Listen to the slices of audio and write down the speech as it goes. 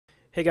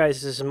Hey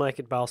guys, this is Mike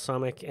at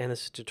Balsamiq, and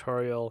this is a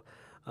tutorial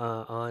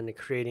on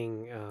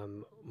creating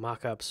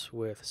mockups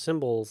with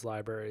symbols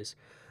libraries.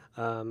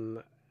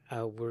 Um,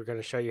 we're going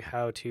to show you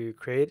how to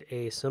create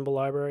a symbol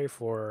library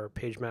for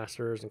page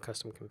masters and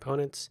custom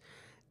components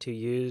to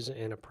use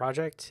in a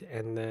project,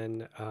 and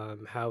then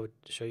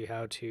show you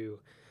how to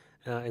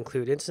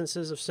include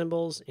instances of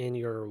symbols in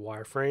your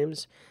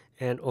wireframes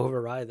and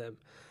override them.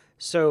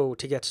 So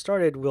to get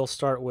started, we'll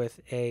start with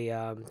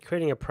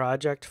creating a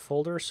project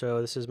folder. So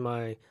this is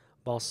my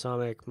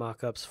Balsamiq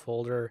mockups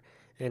folder,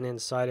 and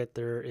inside it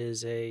there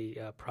is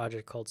a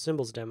project called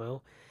Symbols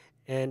Demo,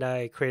 and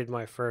I created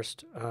my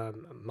first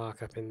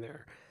mockup in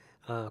there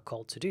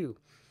called To Do.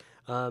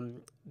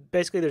 Um,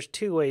 Basically, there's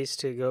two ways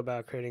to go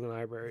about creating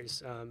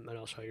libraries, and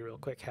I'll show you real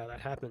quick how that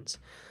happens.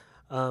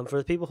 For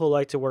the people who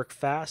like to work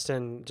fast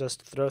and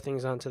just throw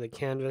things onto the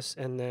canvas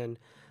and then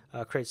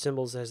create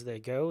symbols as they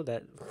go,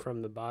 that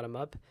from the bottom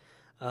up,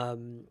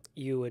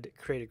 you would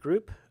create a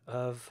group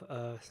of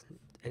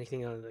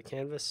anything on the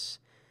canvas,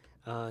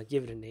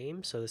 give it a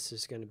name. So this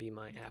is going to be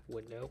my app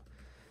window.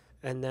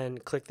 And then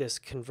click this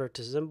Convert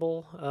to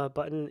Symbol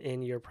button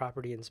in your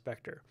property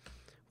inspector.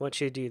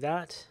 Once you do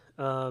that,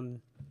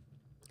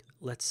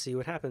 let's see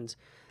what happens.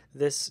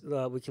 This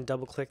we can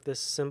double click this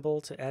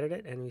symbol to edit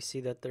it, and we see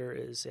that there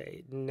is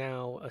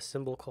now a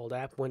symbol called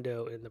App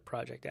Window in the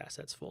Project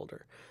Assets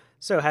folder.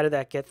 So how did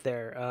that get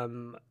there?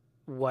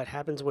 What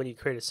happens when you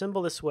create a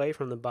symbol this way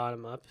from the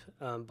bottom up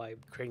by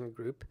creating a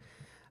group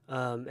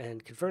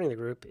and converting the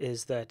group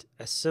is that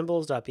a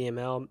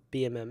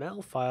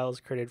symbols.bmml file is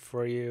created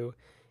for you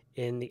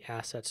in the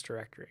assets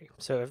directory.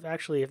 So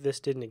if this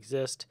didn't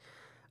exist,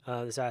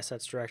 this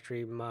assets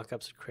directory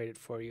mockups are created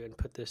for you and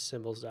put this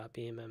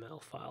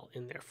symbols.bmml file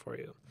in there for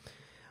you.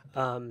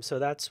 So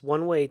that's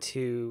one way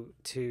to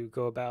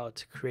go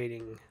about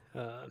creating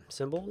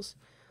symbols.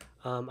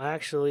 I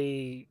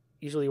actually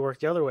usually work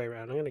the other way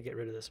around. I'm going to get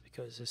rid of this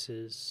because this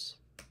is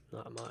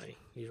not my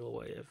usual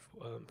way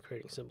of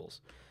creating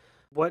symbols.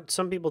 What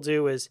some people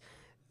do is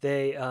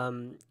they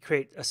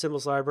create a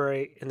symbols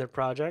library in their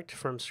project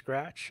from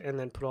scratch and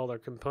then put all their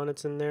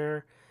components in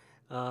there.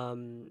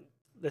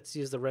 Let's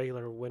use the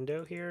regular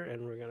window here,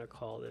 and we're going to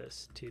call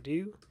this To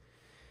Do.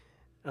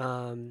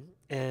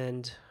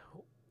 And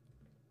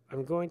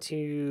I'm going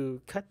to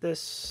cut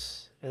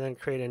this and then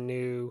create a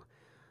new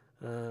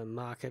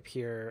mockup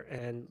here.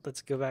 And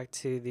let's go back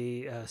to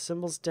the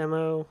symbols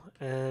demo,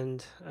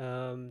 and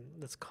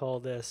let's call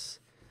this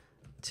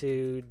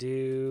To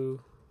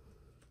Do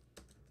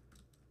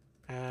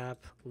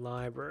App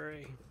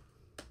Library.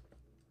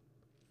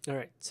 All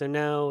right, so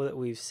now that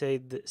we've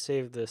saved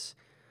this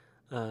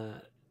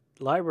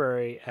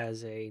library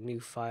as a new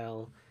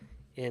file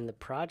in the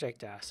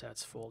project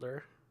assets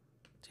folder,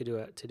 to do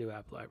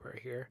app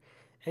library here.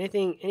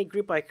 Any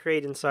group I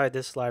create inside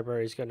this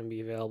library is going to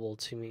be available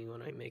to me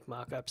when I make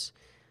mockups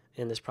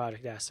in this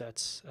project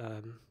assets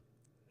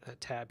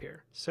tab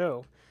here.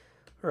 So,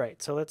 all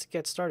right, so let's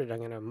get started. I'm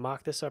going to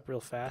mock this up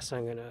real fast.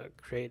 I'm going to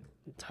create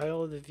the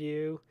title of the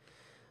view.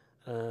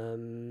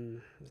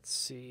 Let's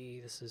see,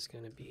 this is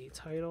going to be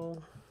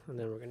title, and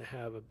then we're going to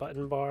have a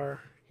button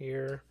bar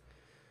here.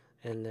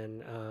 And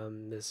then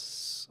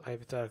this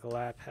hypothetical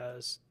app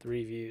has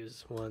 3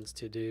 views. One's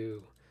to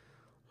do,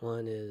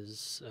 one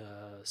is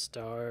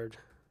starred,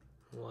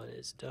 one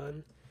is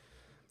done.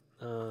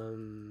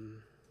 Okay,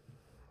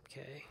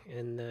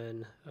 and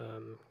then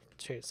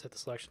set the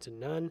selection to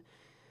none.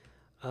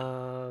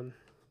 I'm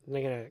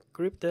going to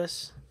group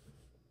this,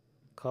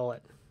 call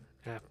it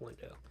app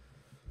window.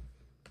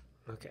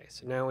 Okay,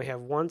 so now we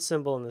have one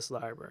symbol in this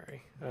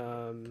library.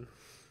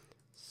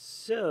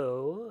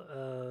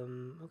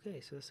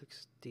 Okay, so this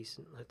looks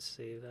decent. Let's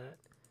save that.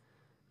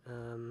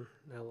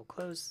 Now we'll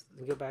close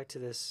and go back to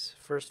this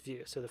first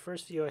view. So the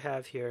first view I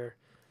have here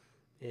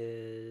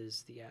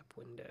is the app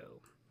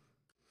window.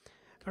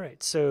 All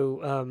right,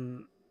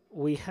 so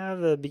we have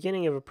the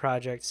beginning of a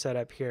project set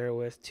up here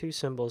with 2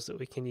 symbols that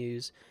we can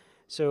use.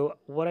 So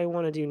what I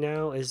want to do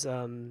now is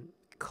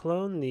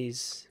clone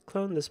this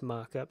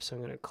mockup. So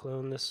I'm going to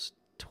clone this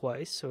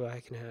twice so I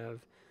can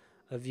have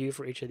a view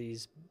for each of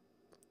these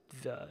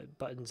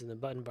buttons in the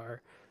button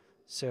bar.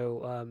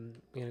 So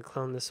I'm going to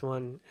clone this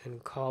one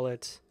and call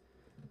it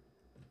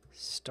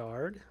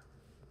starred.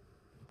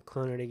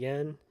 Clone it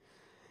again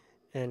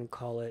and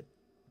call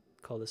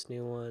this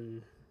new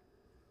one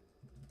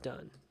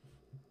done.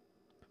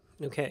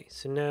 Okay,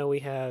 so now we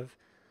have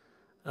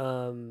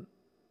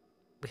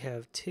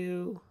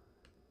two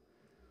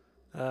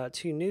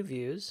new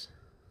views.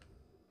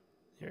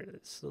 Here,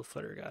 this little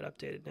footer got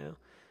updated now.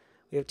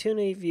 We have 2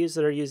 new views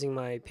that are using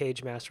my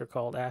page master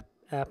called app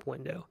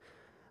window.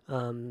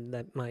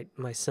 That my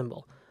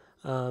symbol.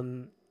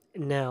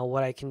 Now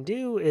what I can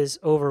do is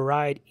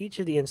override each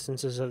of the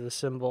instances of the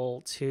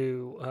symbol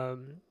to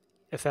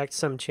affect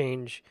some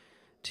change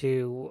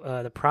to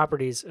the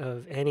properties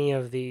of any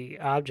of the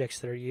objects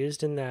that are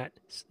used in that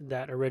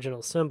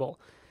original symbol.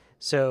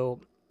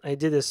 So I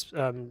did this.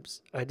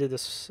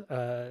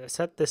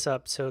 Set this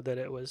up so that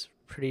it was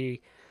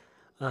pretty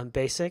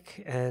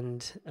basic,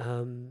 and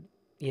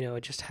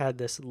it just had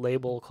this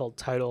label called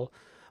title.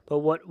 But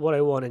what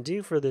I want to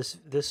do for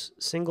this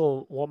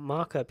single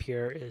mockup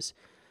here is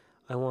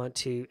I want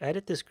to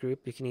edit this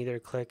group. You can either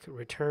click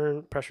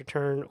return, press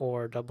return,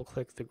 or double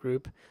click the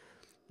group.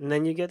 And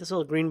then you get this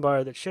little green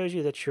bar that shows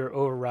you that you're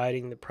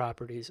overriding the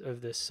properties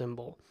of this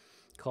symbol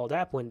called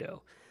app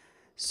window.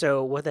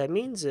 So what that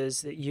means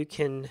is that you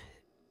can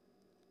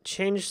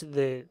change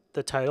the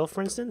title,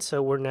 for instance.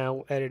 So we're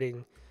now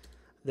editing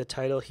the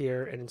title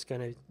here, and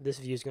this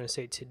view is gonna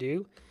say to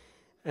do,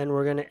 and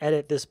we're gonna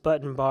edit this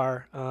button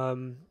bar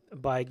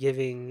by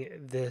giving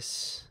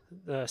this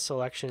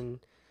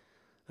selection,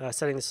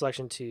 setting the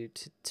selection to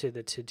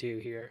the to do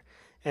here.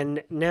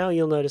 And now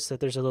you'll notice that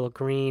there's a little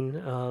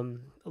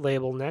green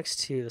label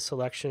next to the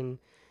selection,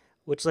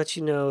 which lets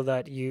you know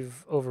that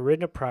you've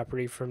overridden a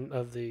property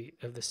of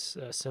this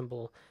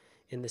symbol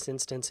in this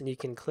instance, and you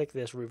can click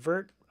this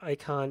revert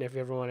icon if you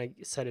ever want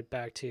to set it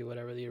back to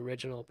whatever the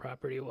original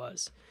property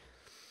was.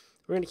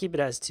 We're going to keep it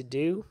as to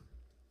do.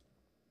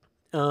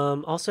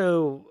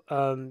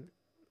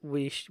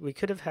 We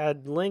could have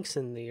had links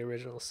in the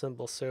original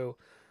symbol, so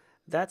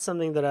that's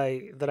something that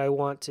I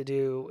want to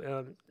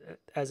do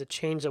as a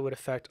change that would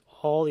affect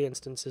all the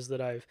instances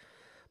that I've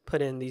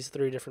put in these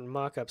 3 different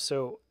mockups.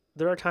 So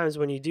there are times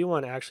when you do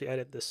want to actually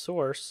edit the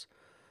source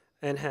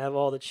and have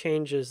all the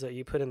changes that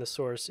you put in the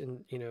source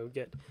and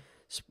get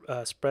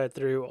spread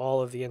through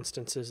all of the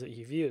instances that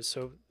you've used.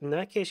 So in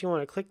that case, you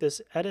want to click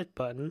this edit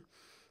button,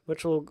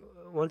 which will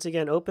once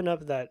again open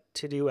up that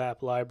to-do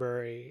app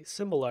library,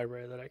 symbol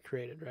library that I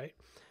created, right?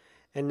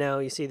 And now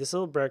you see this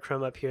little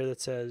breadcrumb up here that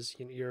says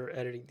you're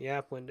editing the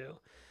app window.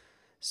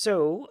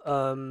 So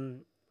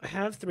I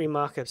have 3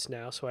 mockups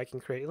now, so I can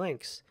create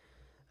links.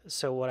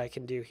 So what I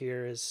can do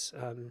here is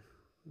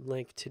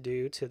link to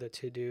do to the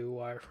to do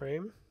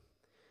wireframe,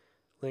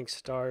 link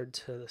starred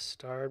to the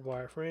starred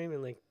wireframe,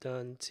 and link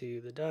done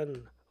to the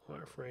done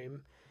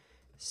wireframe.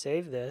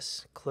 Save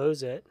this,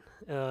 close it.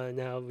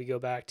 Now we go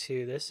back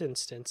to this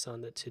instance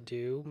on the to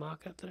do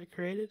mockup that I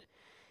created.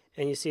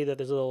 And you see that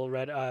there's a little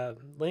red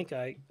link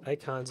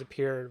icons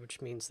appear,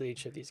 which means that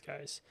each of these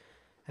guys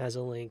has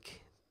a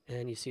link.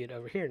 And you see it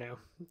over here now.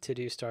 To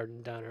do, start,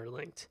 and done are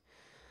linked.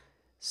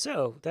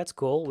 So that's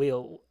cool.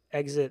 We'll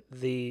exit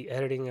the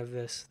editing of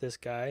this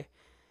guy.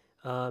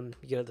 You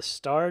go to the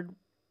starred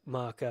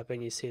mockup,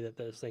 and you see that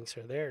those links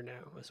are there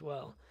now as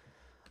well.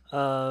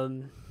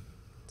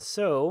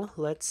 So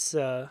let's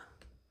just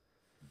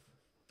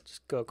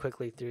go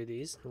quickly through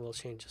these. And we'll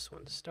change this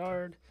one to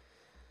starred.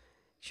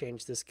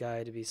 Change this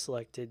guy to be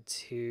selected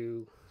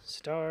to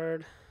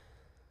starred.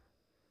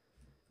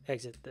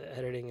 Exit the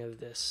editing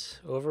of this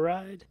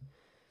override.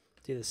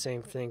 Do the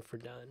same thing for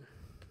done.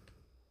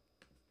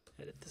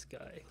 Edit this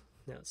guy.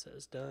 Now it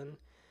says done.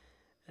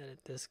 Edit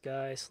this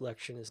guy.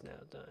 Selection is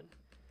now done.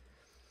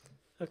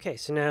 Okay,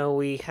 so now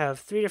we have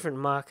 3 different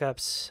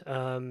mockups,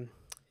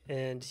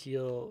 and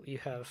you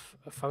have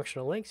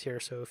functional links here.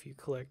 So if you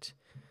clicked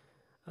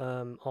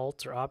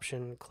Alt or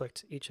Option,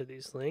 clicked each of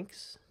these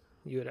links,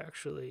 you would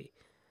actually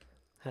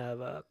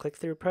have a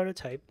click-through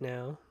prototype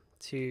now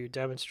to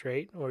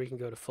demonstrate, or you can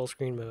go to full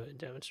screen mode and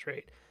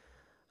demonstrate.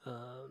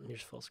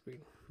 Here's full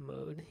screen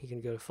mode. You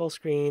can go to full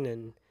screen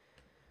and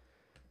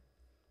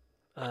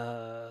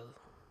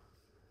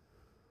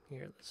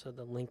here, so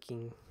the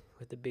linking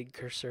with the big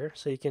cursor,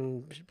 so you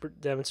can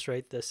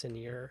demonstrate this in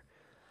your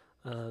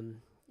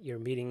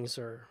meetings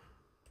or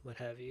what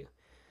have you.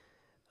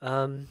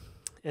 And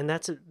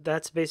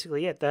that's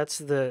basically it. That's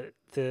the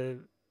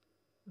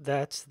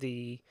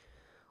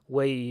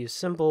way you use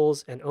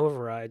symbols and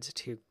overrides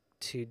to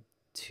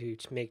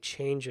make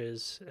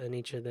changes in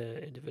each of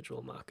the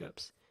individual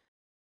mockups.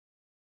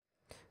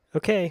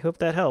 Okay, hope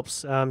that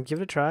helps. Give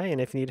it a try, and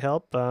if you need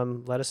help,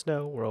 let us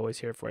know. We're always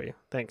here for you.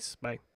 Thanks. Bye.